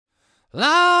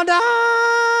Loud on.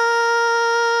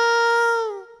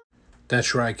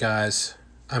 That's right, guys.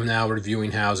 I'm now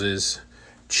reviewing houses.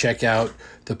 Check out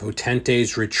the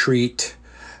Potente's Retreat.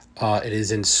 It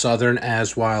is in Southern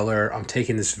Asweiler. I'm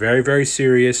taking this very, very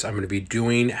serious. I'm going to be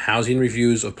doing housing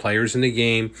reviews of players in the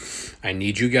game. I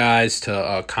need you guys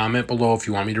to comment below if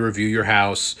you want me to review your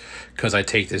house, because I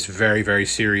take this very, very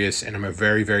serious, and I'm a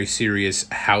very, very serious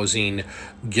housing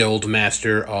guild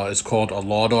master. It's called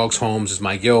Law Dogs Homes is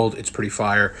my guild. It's pretty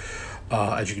fire.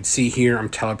 As you can see here, I'm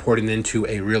teleporting into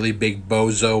a really big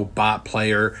bozo bot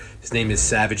player. His name is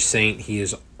Savage Saint. He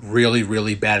is really,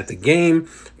 really bad at the game,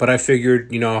 but I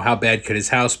figured, you know, how bad could his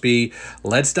house be?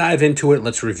 Let's dive into it.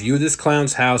 Let's review this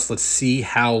clown's house. Let's see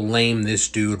how lame this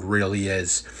dude really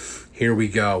is. Here we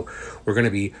go. We're going to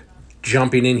be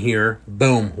jumping in here.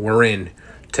 Boom, we're in.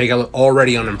 Take a look.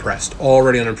 Already unimpressed.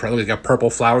 Already unimpressed. Look, he's got purple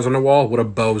flowers on the wall. What a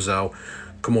bozo.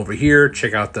 Come over here,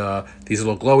 check out these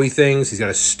little glowy things. He's got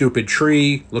a stupid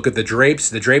tree. Look at the drapes.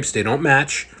 The drapes, they don't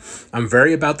match. I'm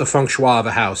very about the feng shui of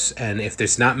a house, and if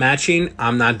it's not matching,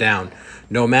 I'm not down.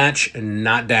 No match,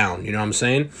 not down. You know what I'm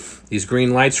saying? These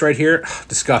green lights right here,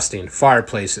 disgusting.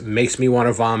 Fireplace, it makes me want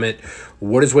to vomit.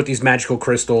 What is with these magical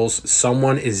crystals?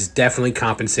 Someone is definitely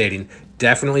compensating.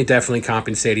 Definitely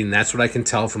compensating. That's what I can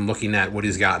tell from looking at what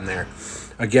he's got in there.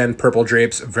 Again, purple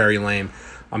drapes, very lame.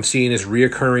 I'm seeing this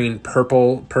reoccurring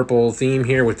purple theme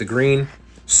here with the green.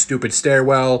 Stupid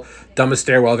stairwell. Dumbest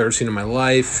stairwell I've ever seen in my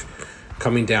life.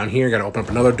 Coming down here, got to open up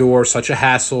another door. Such a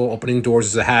hassle. Opening doors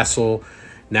is a hassle.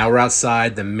 Now we're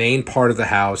outside the main part of the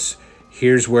house.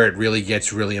 Here's where it really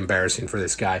gets really embarrassing for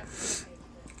this guy.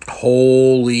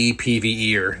 Holy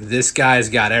PvE'er. This guy's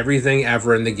got everything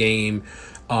ever in the game.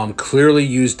 Clearly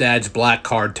used Dad's black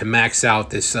card to max out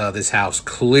this house.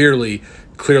 Clearly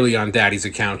on Daddy's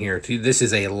account here. This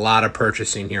is a lot of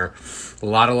purchasing here. A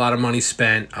lot of money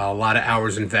spent, a lot of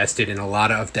hours invested, and a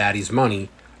lot of Daddy's money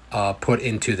put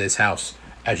into this house,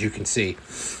 as you can see.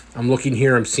 I'm looking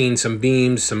here, I'm seeing some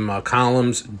beams, some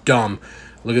columns. Dumb.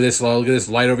 Look at this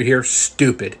light over here.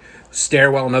 Stupid.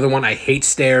 Stairwell, another one. I hate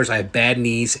stairs. I have bad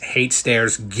knees. Hate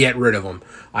stairs. Get rid of them.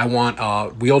 I want a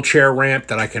wheelchair ramp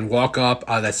that I can walk up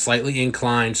that's slightly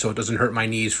inclined so it doesn't hurt my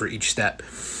knees for each step.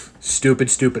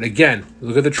 Stupid. Again,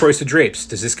 look at the choice of drapes.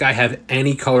 Does this guy have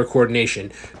any color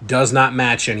coordination? Does not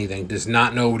match anything. Does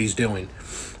not know what he's doing.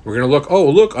 We're going to look. Oh,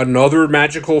 look, another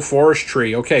magical forest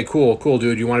tree. Okay, cool,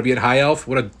 dude. You want to be at High Elf?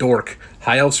 What a dork.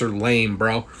 High Elves are lame,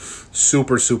 bro.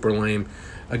 Super lame.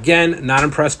 Again, not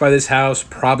impressed by this house.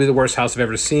 Probably the worst house I've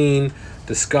ever seen.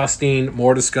 Disgusting.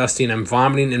 More disgusting. I'm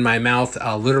vomiting in my mouth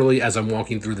literally as I'm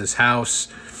walking through this house.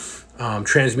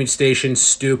 Transmute station,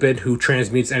 stupid. Who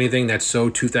transmutes anything? That's so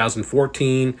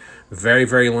 2014.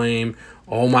 Very lame.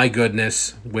 Oh my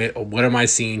goodness. Wait, what am I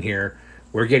seeing here?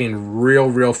 We're getting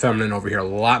real feminine over here. A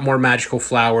lot more magical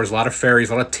flowers, a lot of fairies,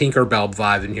 a lot of Tinkerbell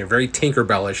vibe in here. Very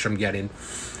Tinkerbellish I'm getting.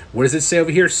 What does it say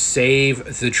over here?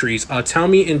 Save the trees. Tell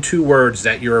me in 2 words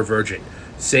that you're a virgin.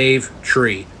 Save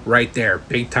tree. Right there.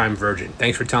 Big time virgin.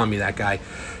 Thanks for telling me that, guy.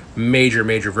 Major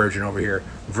virgin over here.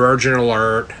 Virgin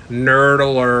alert. Nerd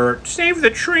alert. Save the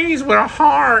trees with a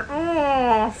heart.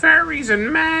 Oh, fairies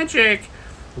and magic.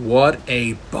 What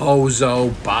a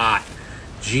bozo bot.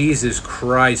 Jesus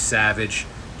Christ, Savage.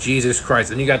 Jesus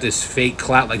Christ. And you got this fake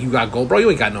clout like you got gold. Bro, you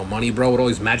ain't got no money, bro, with all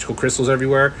these magical crystals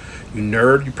everywhere. You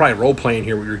nerd. You're probably role-playing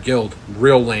here with your guild.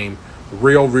 Real lame.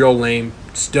 Real lame.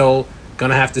 Still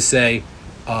gonna have to say,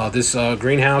 this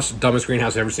greenhouse, dumbest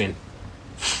greenhouse I've ever seen.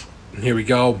 Here we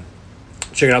go.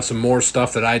 Check out some more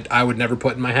stuff that I would never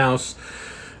put in my house.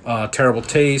 Terrible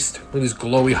taste. Look at these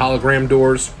glowy hologram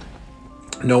doors.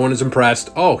 No one is impressed.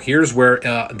 Oh, here's where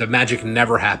the magic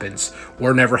never happens,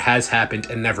 or never has happened,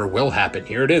 and never will happen.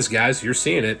 Here it is, guys. You're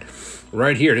seeing it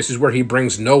right here. This is where he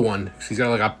brings no one. He's got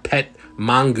like a pet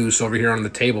mongoose over here on the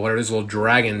table. Or this little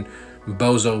dragon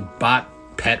bozo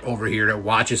bot pet over here that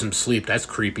watches him sleep. That's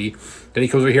creepy. Then he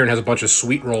comes over here and has a bunch of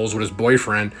sweet rolls with his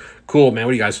boyfriend. Cool, man.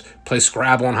 What do you guys play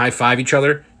Scrabble and high-five each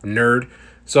other? Nerd.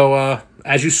 So,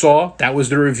 as you saw, that was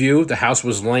the review. The house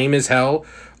was lame as hell.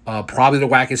 Probably the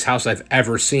wackest house I've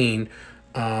ever seen.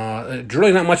 There's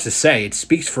really not much to say. It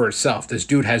speaks for itself. This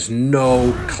dude has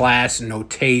no class, no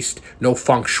taste, no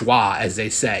feng shui, as they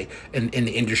say, in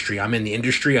the industry. I'm in the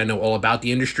industry. I know all about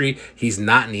the industry. He's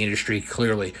not in the industry,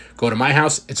 clearly. Go to my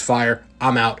house. It's fire.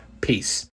 I'm out. Peace.